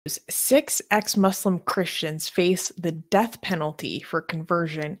6 ex-Muslim Christians face the death penalty for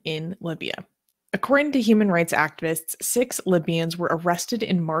conversion in Libya. According to human rights activists, 6 Libyans were arrested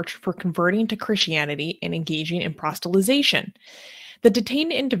in March for converting to Christianity and engaging in proselytization. The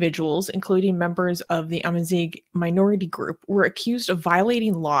detained individuals, including members of the Amazigh minority group, were accused of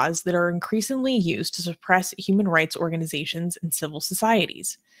violating laws that are increasingly used to suppress human rights organizations and civil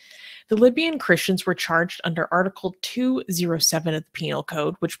societies. The Libyan Christians were charged under Article 207 of the Penal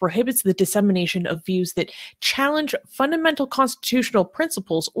Code, which prohibits the dissemination of views that challenge fundamental constitutional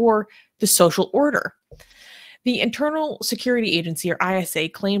principles or the social order. The Internal Security Agency, or ISA,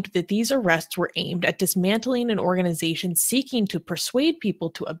 claimed that these arrests were aimed at dismantling an organization seeking to persuade people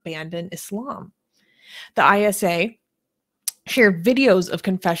to abandon Islam. The ISA shared videos of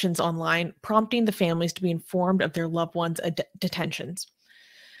confessions online, prompting the families to be informed of their loved ones' detentions.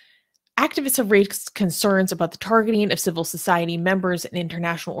 Activists have raised concerns about the targeting of civil society members and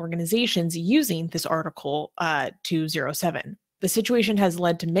international organizations using this Article 207. The situation has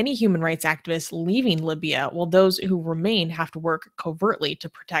led to many human rights activists leaving Libya, while those who remain have to work covertly to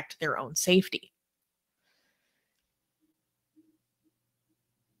protect their own safety.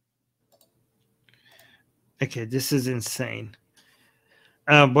 Okay, this is insane.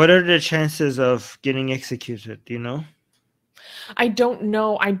 What are the chances of getting executed? Do you know? I don't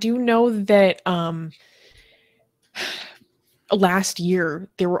know. I do know that last year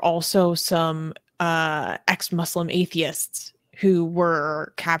there were also some ex-Muslim atheists who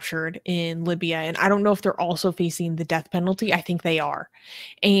were captured in Libya, and I don't know if they're also facing the death penalty. I think they are,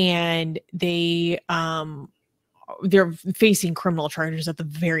 and they're facing criminal charges at the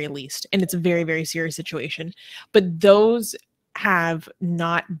very least, and it's a very, very serious situation. But those have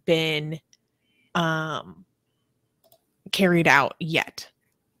not been carried out yet.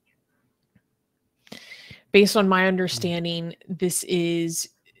 Based on my understanding, this is,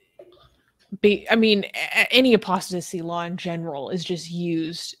 I mean, any apostasy law in general is just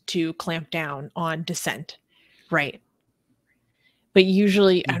used to clamp down on dissent, right? But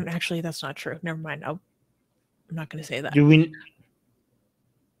usually, actually, that's not true. Never mind. I'm not going to say that. Do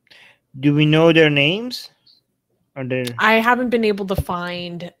we know their names? I haven't been able to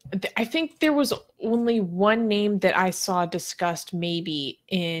find. I think there was only one name that I saw discussed maybe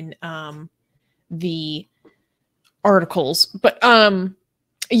in the articles, but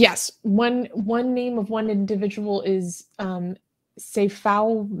yes, one name of one individual is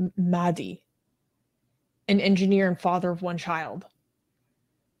Seifau Mahdi, an engineer and father of one child.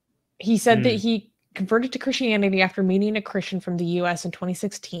 He said that he converted to Christianity after meeting a Christian from the U.S. in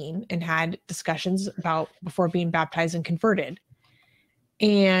 2016 and had discussions about before being baptized and converted.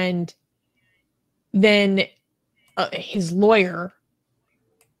 And then his lawyer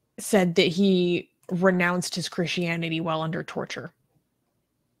said that he renounced his Christianity while under torture.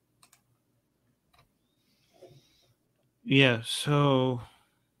 Yeah. So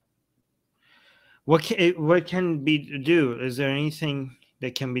what can be do? Is there anything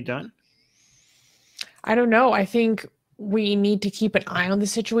that can be done? I don't know. I think we need to keep an eye on the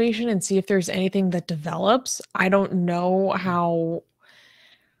situation and see if there's anything that develops. I don't know how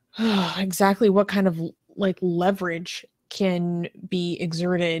exactly what kind of like leverage can be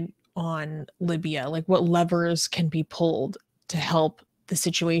exerted on Libya, like what levers can be pulled to help the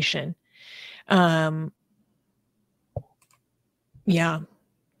situation. Yeah.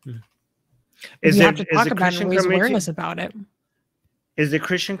 We have to talk about it and raise awareness about it. Is the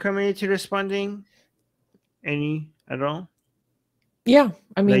Christian community responding any at all? Yeah,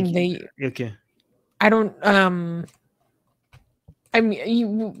 I mean, okay. I don't I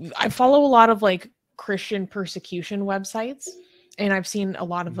mean, I follow a lot of like Christian persecution websites, and I've seen a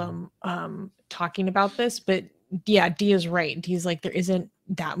lot of them talking about this, but yeah, D is right. D's like, there isn't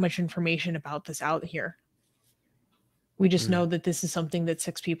that much information about this out here. We just know that this is something that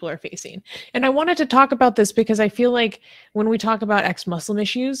 6 people are facing. And I wanted to talk about this because I feel like when we talk about ex-Muslim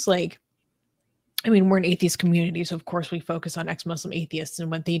issues, like, I mean, we're an atheist community, so of course we focus on ex-Muslim atheists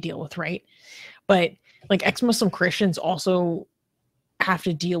and what they deal with, right? But like ex-Muslim Christians also have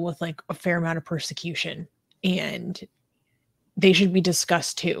to deal with like a fair amount of persecution, and they should be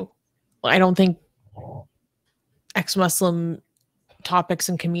discussed too. I don't think ex-Muslim topics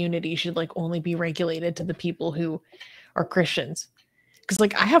and community should like only be regulated to the people who are Christians. Because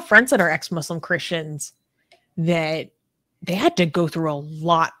like I have friends that are ex-Muslim Christians that they had to go through a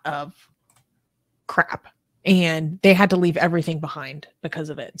lot of crap and they had to leave everything behind because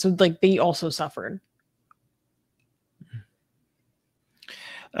of it. So like they also suffered.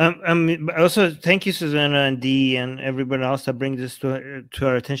 Also, thank you, Susanna and Dee and everybody else that brings this to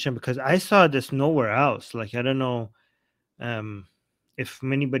our attention, because I saw this nowhere else. Like, I don't know if if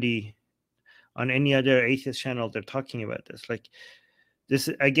anybody on any other atheist channel, they're talking about this. Like this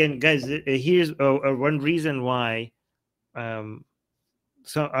again, guys. Here's one reason why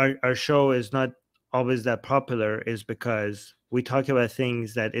so our show is not always that popular, is because we talk about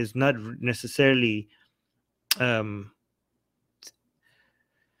things that is not necessarily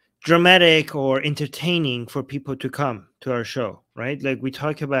dramatic or entertaining for people to come to our show, right? Like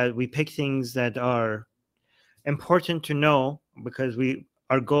we pick things that are important to know, because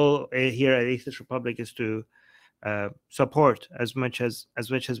our goal here at Atheist Republic is to support as much as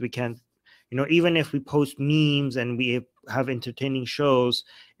we can. You know, even if we post memes and we have entertaining shows,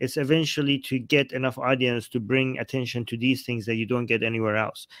 it's eventually to get enough audience to bring attention to these things that you don't get anywhere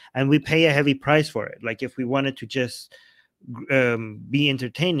else. And we pay a heavy price for it. Like if we wanted to just be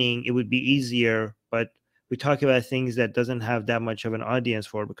entertaining, it would be easier, but we talk about things that doesn't have that much of an audience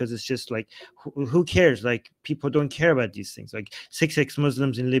for, because it's just like, who cares? Like people don't care about these things, like 6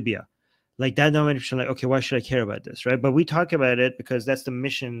 ex-Muslims in Libya. Like that, no one should, like, okay, why should I care about this, right? But we talk about it because that's the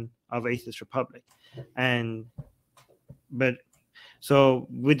mission of Atheist Republic. But so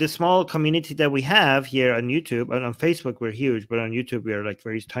with the small community that we have here on YouTube, and on Facebook we're huge, but on YouTube we are like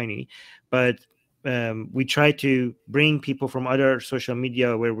very tiny. But we try to bring people from other social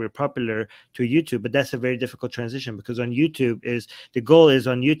media where we're popular to YouTube, but that's a very difficult transition, because on YouTube the goal is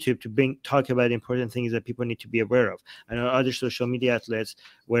on YouTube to talk about important things that people need to be aware of. And on other social media outlets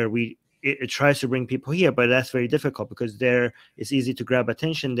where it tries to bring people here, but that's very difficult, because there it's easy to grab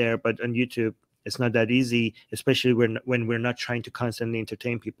attention there, but on YouTube it's not that easy, especially when we're not trying to constantly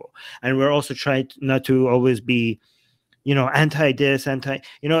entertain people. And we're also trying not to always be, you know, anti-this,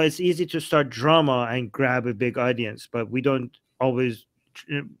 you know, it's easy to start drama and grab a big audience, but we don't always,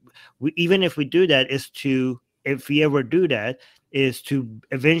 even if we do that, if we ever do that, is to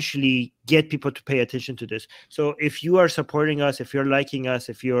eventually get people to pay attention to this. So if you are supporting us, if you're liking us,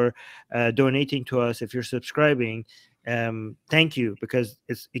 if you're donating to us, if you're subscribing, thank you, because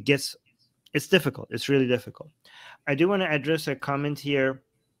it's difficult. It's really difficult. I do want to address a comment here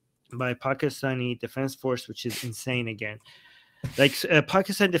by Pakistani Defense Force, which is insane again. Like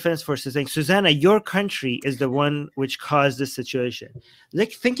Pakistan Defense Force is saying, Susanna, your country is the one which caused this situation.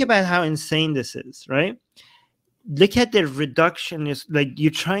 Like, think about how insane this is, right? Look at the reductionist, like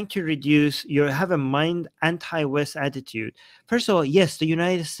you're trying to reduce, you have a anti-West attitude. First of all, yes, the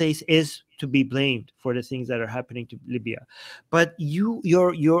United States is to be blamed for the things that are happening to Libya, but you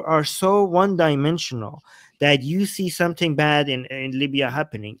are so one-dimensional that you see something bad in Libya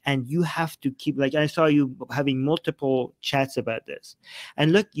happening, and you have to keep, like, I saw you having multiple chats about this,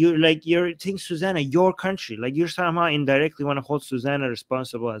 and look, you're saying, Susanna, your country, like you're somehow indirectly want to hold Susanna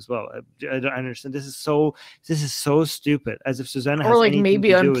responsible as well. I don't understand. This is so stupid, as if Susanna has like anything maybe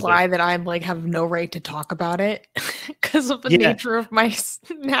to do imply with it. that I'm like have no right to talk about it because of the nature of my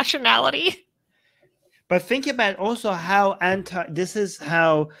nationality. But think about also how this is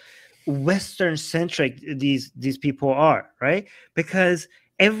how Western centric these people are, right? Because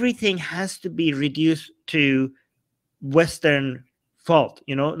everything has to be reduced to Western fault,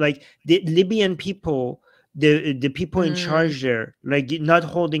 you know, like the Libyan people, the people in charge there, like not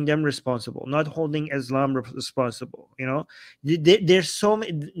holding them responsible, not holding Islam responsible, you know. There's so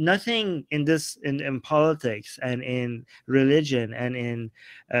nothing in this in politics and in religion and in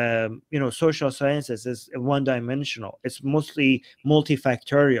you know, social sciences is one-dimensional. It's mostly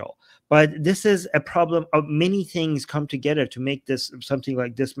multifactorial. But this is a problem of many things come together to make this something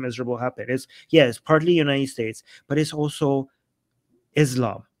like this miserable happen. It's partly United States, but it's also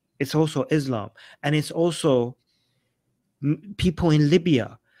Islam. It's also Islam, and it's also people in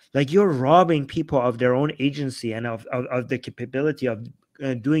Libya. Like, you're robbing people of their own agency and of the capability of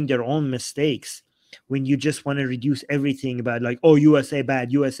doing their own mistakes when you just want to reduce everything about, like, oh, USA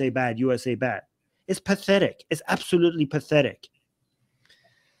bad, USA bad, USA bad. It's pathetic. It's absolutely pathetic.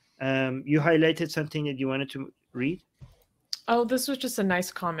 You highlighted something that you wanted to read? Oh, this was just a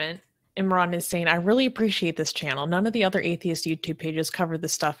nice comment. Imran is saying, I really appreciate this channel. None of the other atheist YouTube pages cover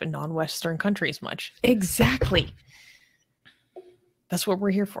this stuff in non-Western countries much. Exactly. That's what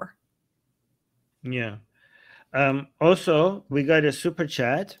we're here for. Yeah. Also, we got a super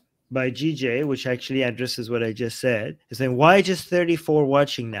chat by GJ, which actually addresses what I just said. It's saying, why just 34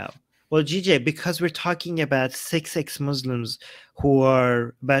 watching now? Well, GJ, because we're talking about 6 ex-Muslims who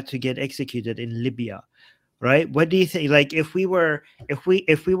are about to get executed in Libya. Right? What do you think? Like, if we were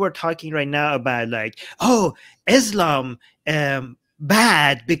talking right now about, like, oh, Islam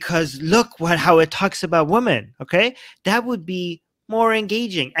bad because look how it talks about women, okay? That would be more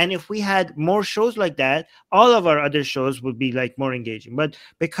engaging. And if we had more shows like that, all of our other shows would be like more engaging. But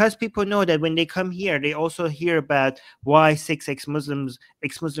because people know that when they come here, they also hear about why 6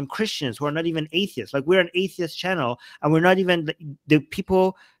 ex-Muslim Christians who are not even atheists, like we're an atheist channel, and we're not even the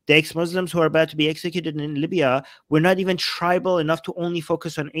people, the ex-Muslims who are about to be executed in Libya, we're not even tribal enough to only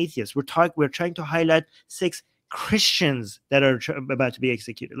focus on atheists. We're trying to highlight 6 Christians that are about to be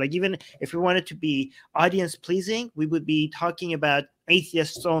executed. Like, even if we wanted to be audience pleasing, we would be talking about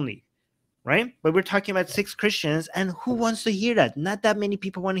atheists only, right? But we're talking about 6 Christians, and who wants to hear that? Not that many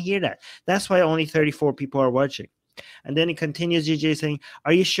people want to hear that. That's why only 34 people are watching. And then it continues, GJ, saying,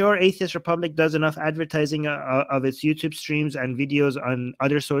 are you sure Atheist Republic does enough advertising of its YouTube streams and videos on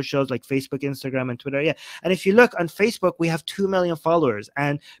other socials like Facebook, Instagram, and Twitter? Yeah. And if you look on Facebook, we have 2 million followers.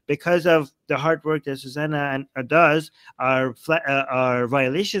 And because of the hard work that Susanna does, our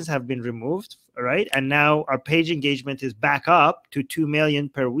violations have been removed, right? And now our page engagement is back up to 2 million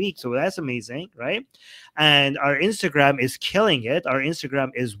per week. So that's amazing, right? And our Instagram is killing it. Our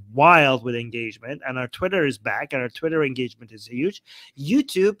Instagram is wild with engagement, and our Twitter is back, and our Twitter engagement is huge.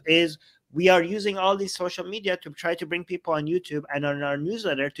 YouTube is, we are using all these social media to try to bring people on YouTube and on our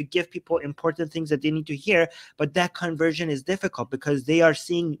newsletter to give people important things that they need to hear. But that conversion is difficult because they are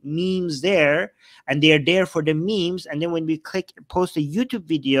seeing memes there, and they are there for the memes. And then when we post a YouTube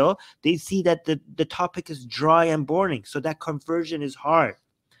video, they see that the topic is dry and boring. So that conversion is hard.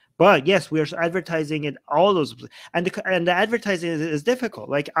 But yes, we are advertising in all those, and the advertising is difficult.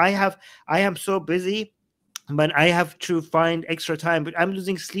 Like I am so busy, but I have to find extra time. But I'm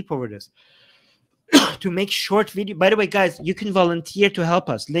losing sleep over this to make short video. By the way, guys, you can volunteer to help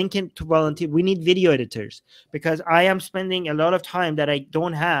us. Link in to volunteer. We need video editors because I am spending a lot of time that I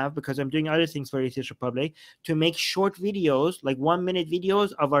don't have because I'm doing other things for Atheist Republic to make short videos, like 1-minute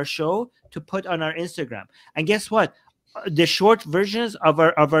videos of our show to put on our Instagram. And guess what? The short versions of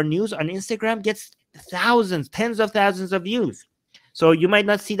our news on Instagram gets thousands, tens of thousands of views. So you might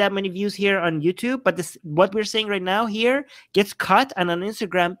not see that many views here on YouTube, but what we're saying right now here gets cut, and on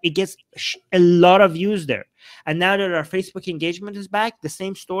Instagram it gets a lot of views there. And now that our Facebook engagement is back, the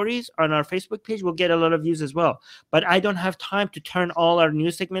same stories on our Facebook page will get a lot of views as well. But I don't have time to turn all our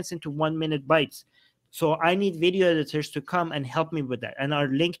news segments into 1-minute bites. So I need video editors to come and help me with that. And our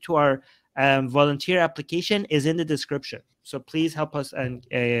link to our volunteer application is in the description. So please help us and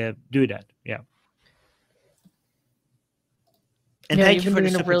do that. Yeah. And yeah, thank you've been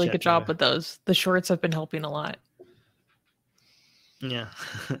doing a really good job with with those. The shorts have been helping a lot. Yeah.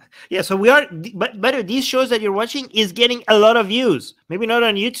 Yeah. So we are, but these shows that you're watching is getting a lot of views. Maybe not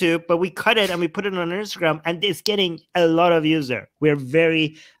on YouTube, but we cut it and we put it on Instagram, and it's getting a lot of views there. We're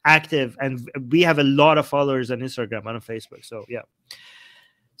very active, and we have a lot of followers on Instagram and on Facebook. So yeah.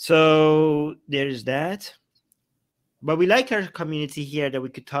 So there's that. But we like our community here that we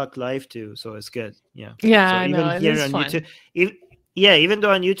could talk live to, so it's good. Yeah. Yeah, so I even know. here It is on fun. YouTube, even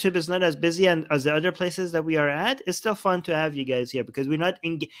though on YouTube it's not as busy as the other places that we are at, it's still fun to have you guys here because we're not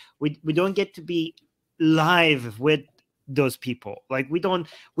we don't get to be live with those people. Like we don't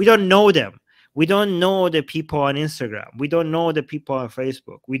know them. We don't know the people on Instagram. We don't know the people on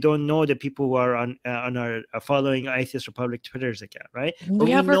Facebook. We don't know the people who are on our following Atheist Republic Twitter's account, right? But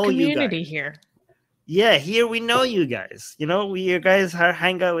We have our know community you guys here. Yeah, here we know you guys. You know, you guys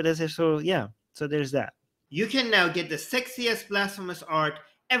hang out with us. So yeah, so there's that. You can now get the sexiest blasphemous art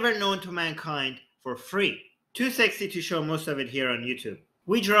ever known to mankind for free. Too sexy to show most of it here on YouTube.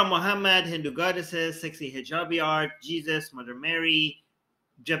 We draw Muhammad, Hindu goddesses, sexy hijabi art, Jesus, Mother Mary,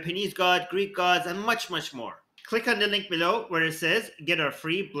 Japanese god, Greek gods, and much, much more. Click on the link below where it says get our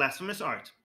free blasphemous art.